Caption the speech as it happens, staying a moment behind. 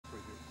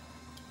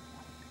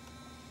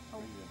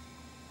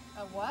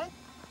A what?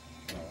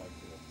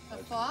 Oh, A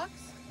fox?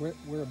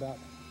 We're about.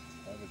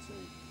 I would say.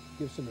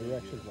 Give some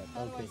directions. Like,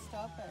 How do okay, I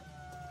stop it?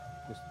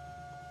 just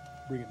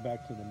bring it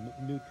back to the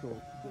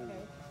neutral. Okay.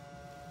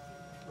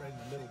 Right in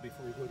the middle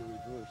before we go to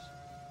reverse.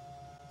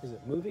 Is it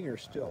moving or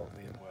still,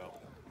 man? Well,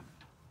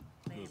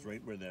 it was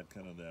right where that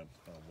kind of that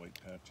white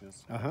patch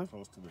is,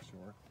 close to the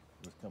shore.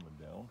 It was coming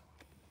down.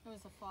 It was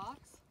a fox?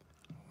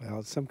 Well,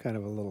 it's some kind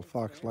of a little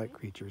fox-like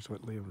creature is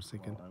what Liam was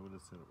thinking. Well, I would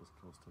have said it was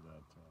close to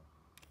that.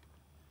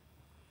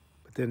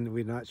 But then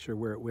we're not sure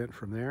where it went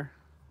from there?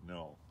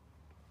 No,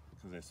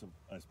 because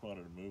I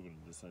spotted it moving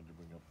and decided to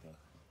bring up the...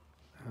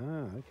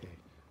 Ah, okay.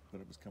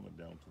 But it was coming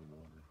down to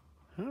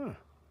the water. Huh.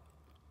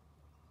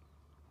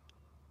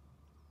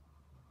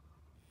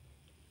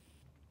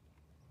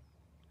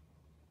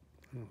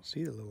 I don't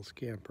see the little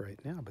scamp right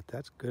now, but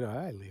that's a good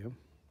eye, Liam.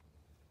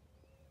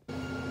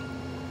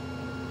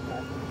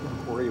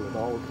 For you with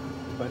all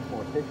a bunch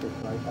more pictures,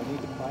 but I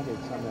need to find it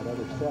on that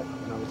other set.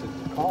 When I was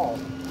at the call,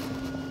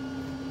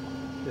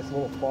 this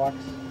little fox,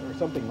 or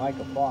something like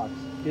a fox,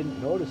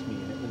 didn't notice me,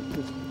 and it was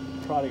just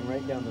trotting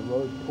right down the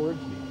road towards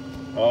me.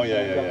 Oh, yeah,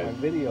 so I got my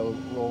video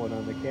rolling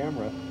on the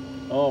camera.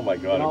 Oh my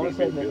God! And all of a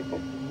sudden it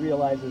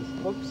realizes,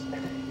 oops,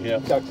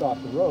 ducks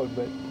off the road,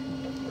 but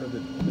or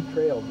the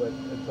trail. But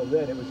until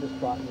then, it was just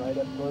trotting right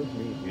up towards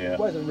me. Yeah. It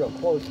wasn't real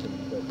close to me,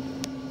 but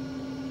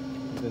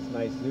with this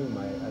nice zoom,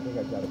 I think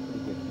I've got a pretty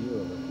good view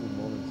of a few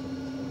moments of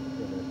this little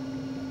critter.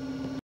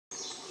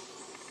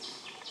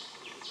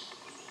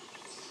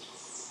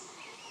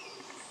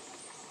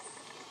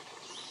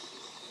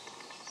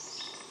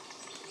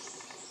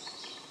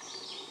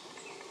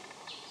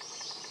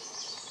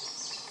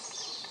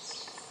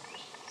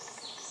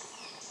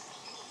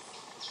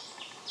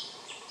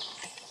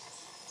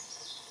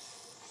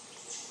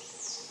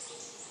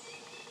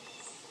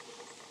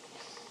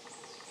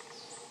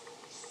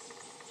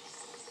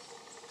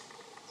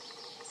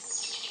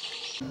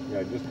 Yeah,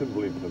 I just couldn't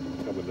believe it was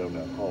coming down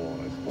that hollow,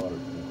 and I spotted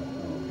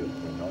it. Get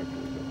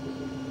binoculars up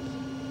with it.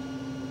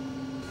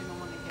 I don't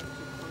want to get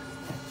too close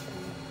to that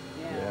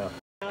tree. Yeah.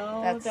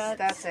 No,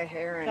 That's a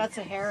heron. That's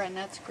a heron.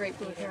 That's a great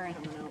blue heron.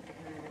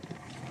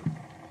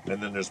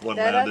 And then there's one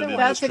That landed other in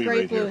one- this That's a tree great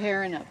right blue here.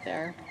 heron up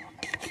there.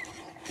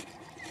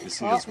 You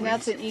see Oh, his and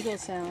that's wings? an eagle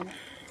sound.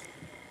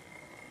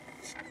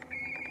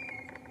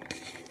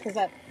 Cause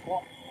that.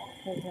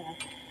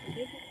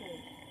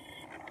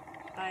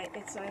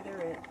 It's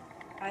either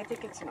I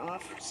think it's an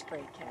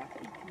offspring,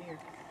 Kathy. Come here.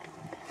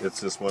 It's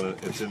this one.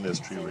 It's in this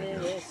tree It's right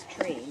in here. this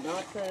tree,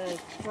 not the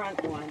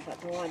front one, but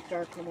the one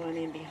darker one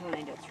in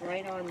behind. It's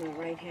right on the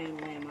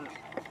right-hand limb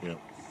up. Yeah.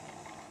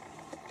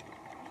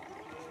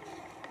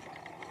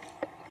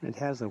 It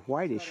has a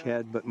whitish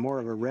head, but more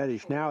of a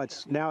reddish. Now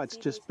it's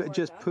just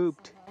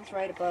pooped. It's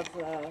right above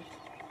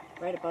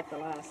the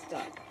last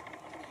duck.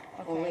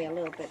 Okay. Only a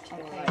little bit to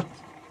the Okay. right.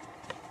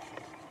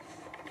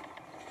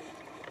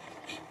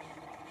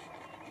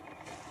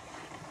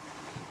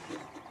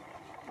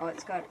 Oh,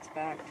 it's got its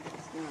back to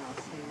its now.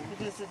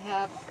 See? Does it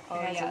have? Oh,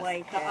 It has a yes,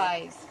 white the head.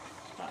 eyes.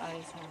 The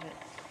eyes have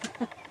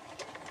it.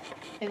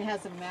 It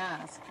has a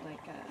mask, like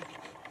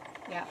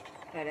a. Yeah.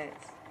 But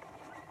it's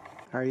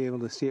Are you able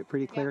to see it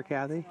pretty clear,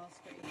 Kathy?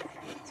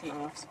 It's an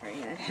offspring.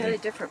 It had a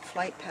different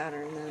flight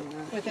pattern than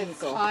the With its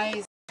eagle.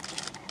 eyes.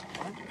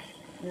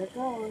 Here it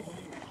goes.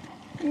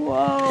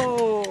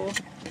 Whoa!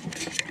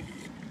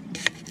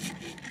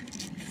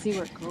 See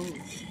where it goes.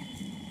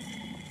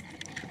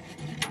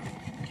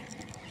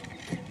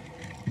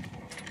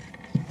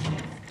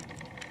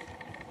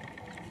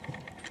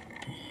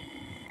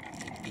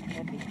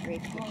 That'd be a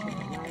great picture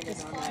to land it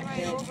It's on flying that right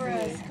dead over tree.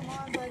 us. Come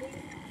on, buddy.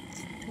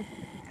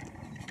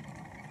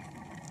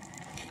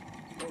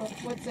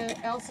 What's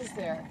else is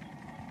there?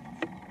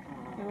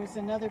 There was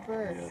another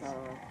bird. Yes. It's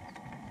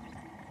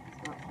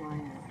not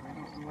flying. I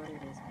don't know what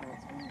it is, but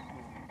it's flying.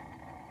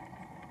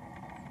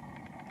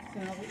 So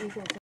now the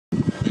eagles.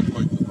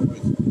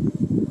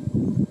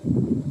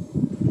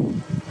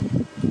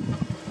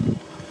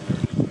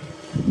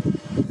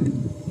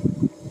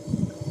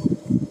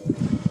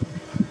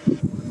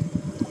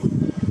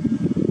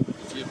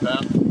 See it,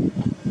 Pat?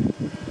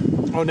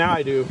 Oh, now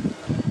I do.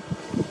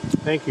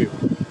 Thank you.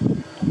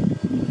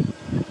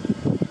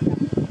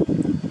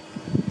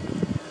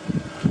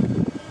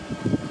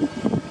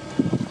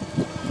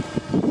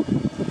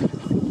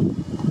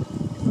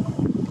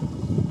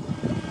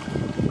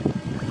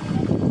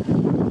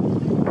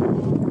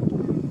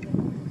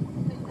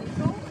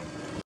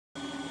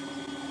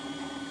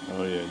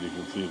 Oh yeah, you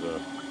can see the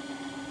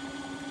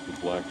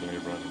black eye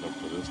running up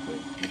to this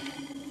thing.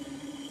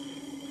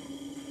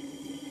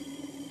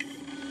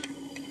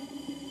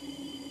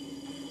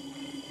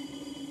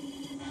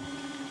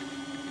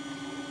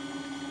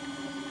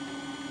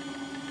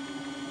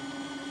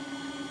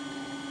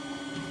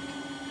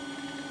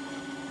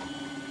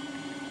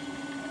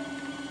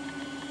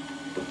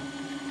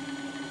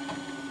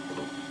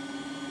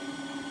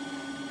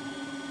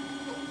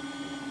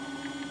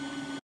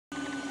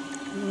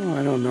 Oh,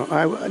 I don't know.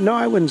 No,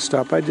 I wouldn't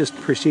stop. I'd just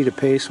proceed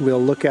apace.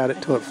 We'll look at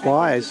it till it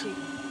flies. I think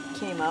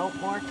if you came out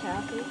more,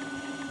 Kathy.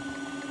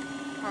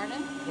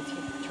 Pardon?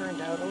 It's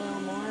turned out a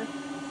little more.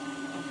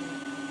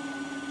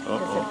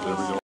 Uh-oh, there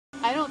we go.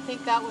 I don't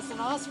think that was an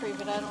osprey,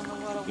 but I don't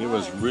know what it It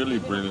was really Maybe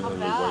it'll brilliantly come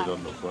back. white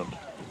on the front.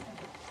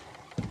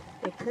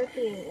 It could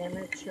be an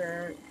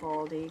immature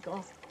bald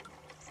eagle.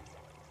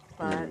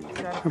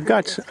 But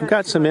I've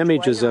got some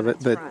images of it,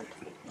 but Yeah.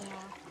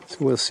 so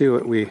we'll see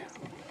what we.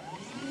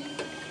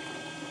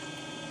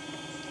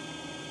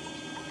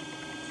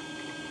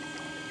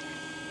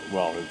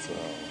 Well, it's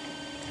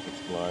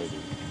gliding.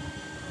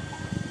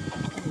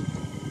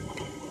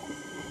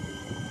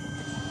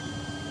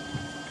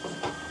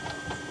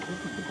 I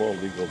think the bald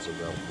eagles are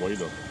now white on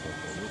the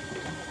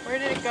front. Where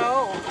did it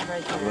go?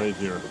 right there. Right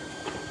here.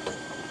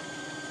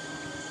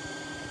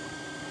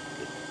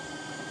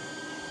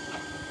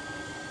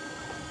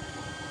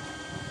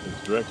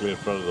 It's directly in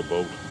front of the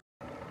boat.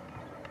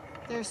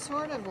 They're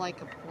sort of like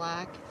a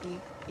black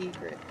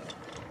egret.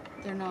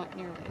 They're not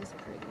nearly as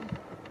pretty.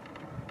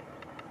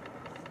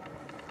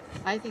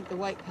 I think the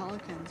white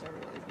pelicans are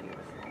really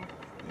beautiful.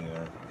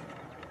 Yeah.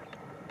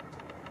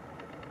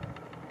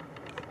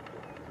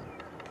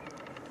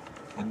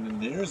 And then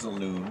there's a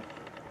loon.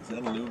 Is that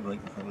a loon right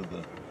in front of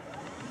the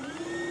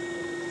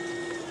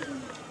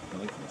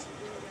pelicans?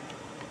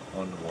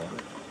 On the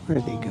water?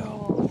 Where'd he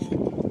go?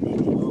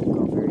 Maybe he won't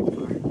go very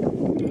far.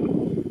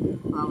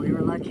 Well, we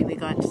were lucky we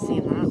got to see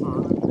him that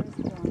long.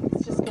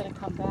 It's just going to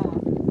come back.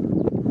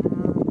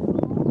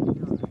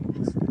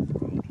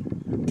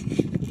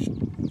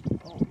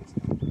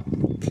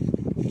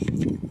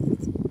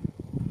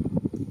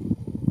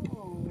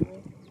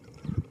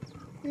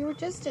 We were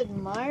just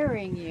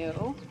admiring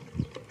you.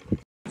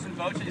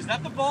 Is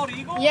that the bald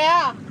eagle?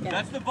 Yeah.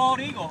 That's the bald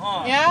eagle,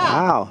 huh? Yeah.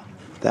 Wow,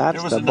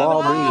 that's the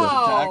bald eagle.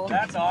 Wow.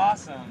 That's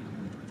awesome.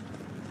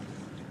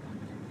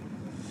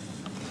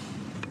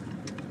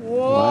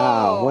 Whoa.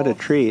 Wow, what a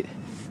treat.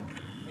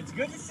 It's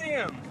good to see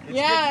him.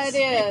 Yeah, it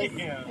is.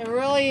 It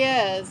really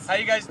is. How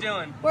you guys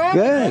doing? We're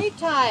having Good. a great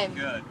time.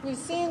 Good. We've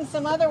seen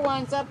some other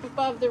ones up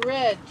above the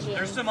ridge.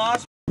 There's some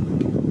awesome.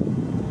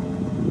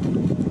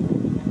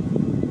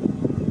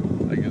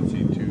 I can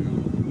see two.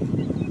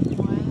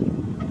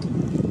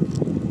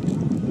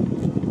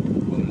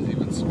 Well, there's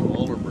even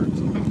smaller birds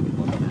up in the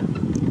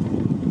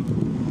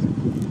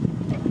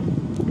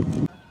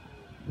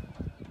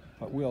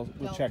But we'll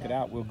check it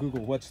out. We'll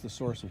Google what's the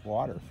source of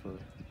water for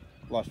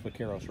Los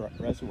Vaqueros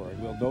Reservoir.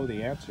 We'll know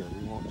the answer.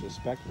 We won't just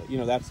speculate. You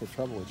know, that's the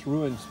trouble. It's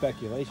ruined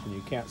speculation.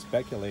 You can't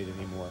speculate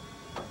anymore.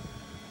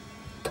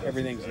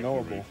 Everything's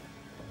knowable.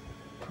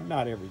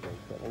 Not everything,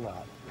 but a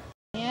lot.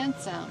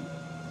 Handsome.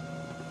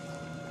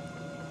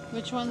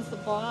 Which one's the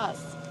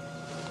boss?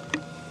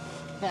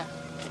 Yeah.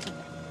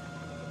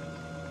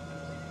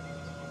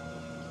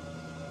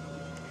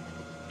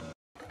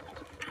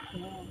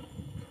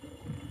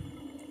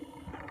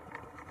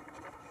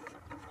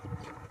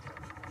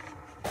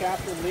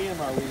 Captain Liam,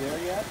 are we there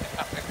yet?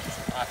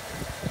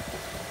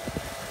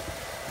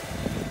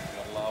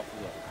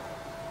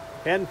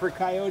 Heading for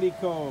Coyote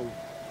Cove.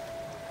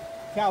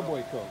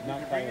 Cowboy Cove,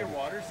 not Bring your Coyote.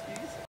 water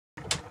skis?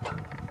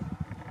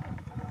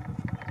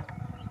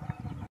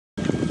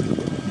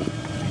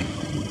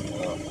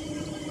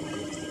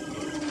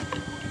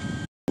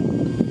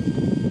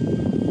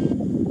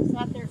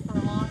 Sat there for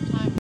a long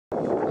time.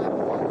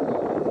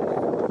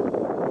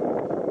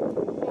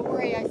 Don't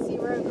worry, I see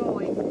where I'm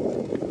going.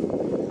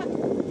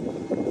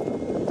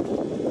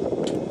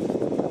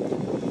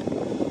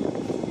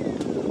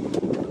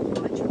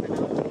 Much of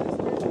an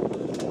optimist.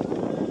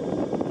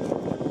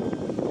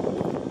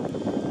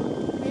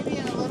 Maybe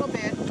in a little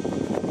bit.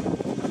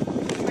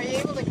 Are you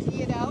able to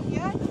key it out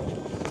yet?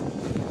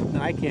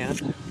 I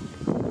can't.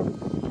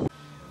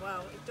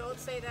 Wow, don't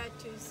say that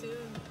too soon,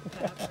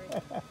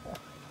 Patrick.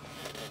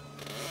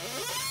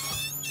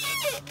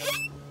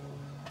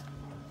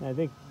 I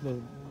think the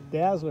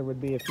dazzler would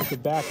be if you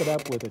could back it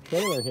up with a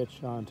trailer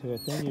hitched onto it,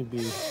 then you'd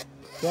be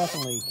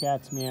definitely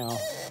cat's meow.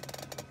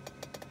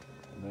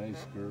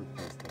 Nice curve.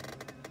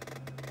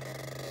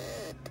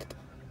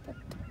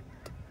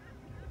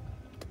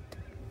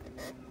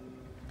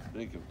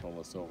 They can pull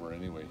us over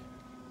anyway.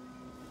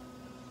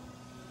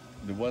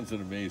 The ones that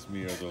amaze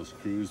me are those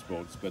cruise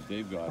boats, but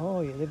they've got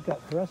They've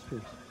got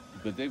thrusters.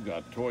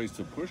 toys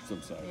to push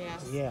them sideways.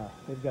 Yes. Yeah,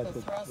 they've got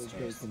The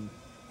thrusters.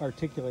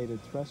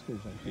 articulated thrusters,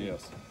 I think.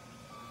 Yes.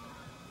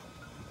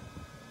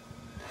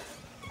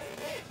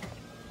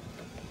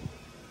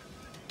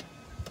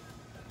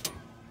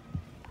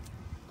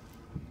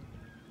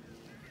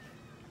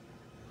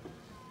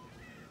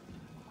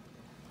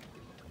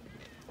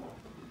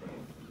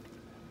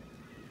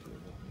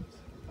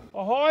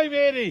 Ahoy,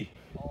 matey!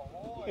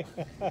 Ahoy!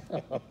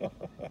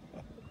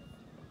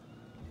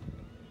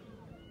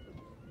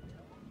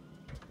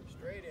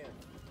 Straight in.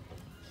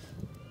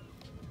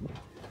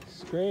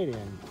 Straight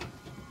in.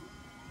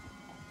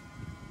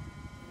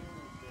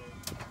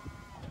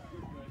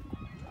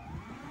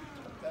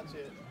 That's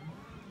it.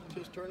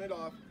 Just turn it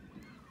off.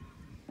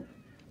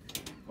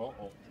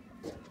 Uh-oh.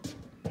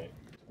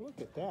 Look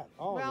at that.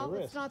 All Well, the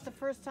it's wrist. not the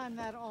first time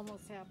that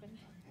almost happened.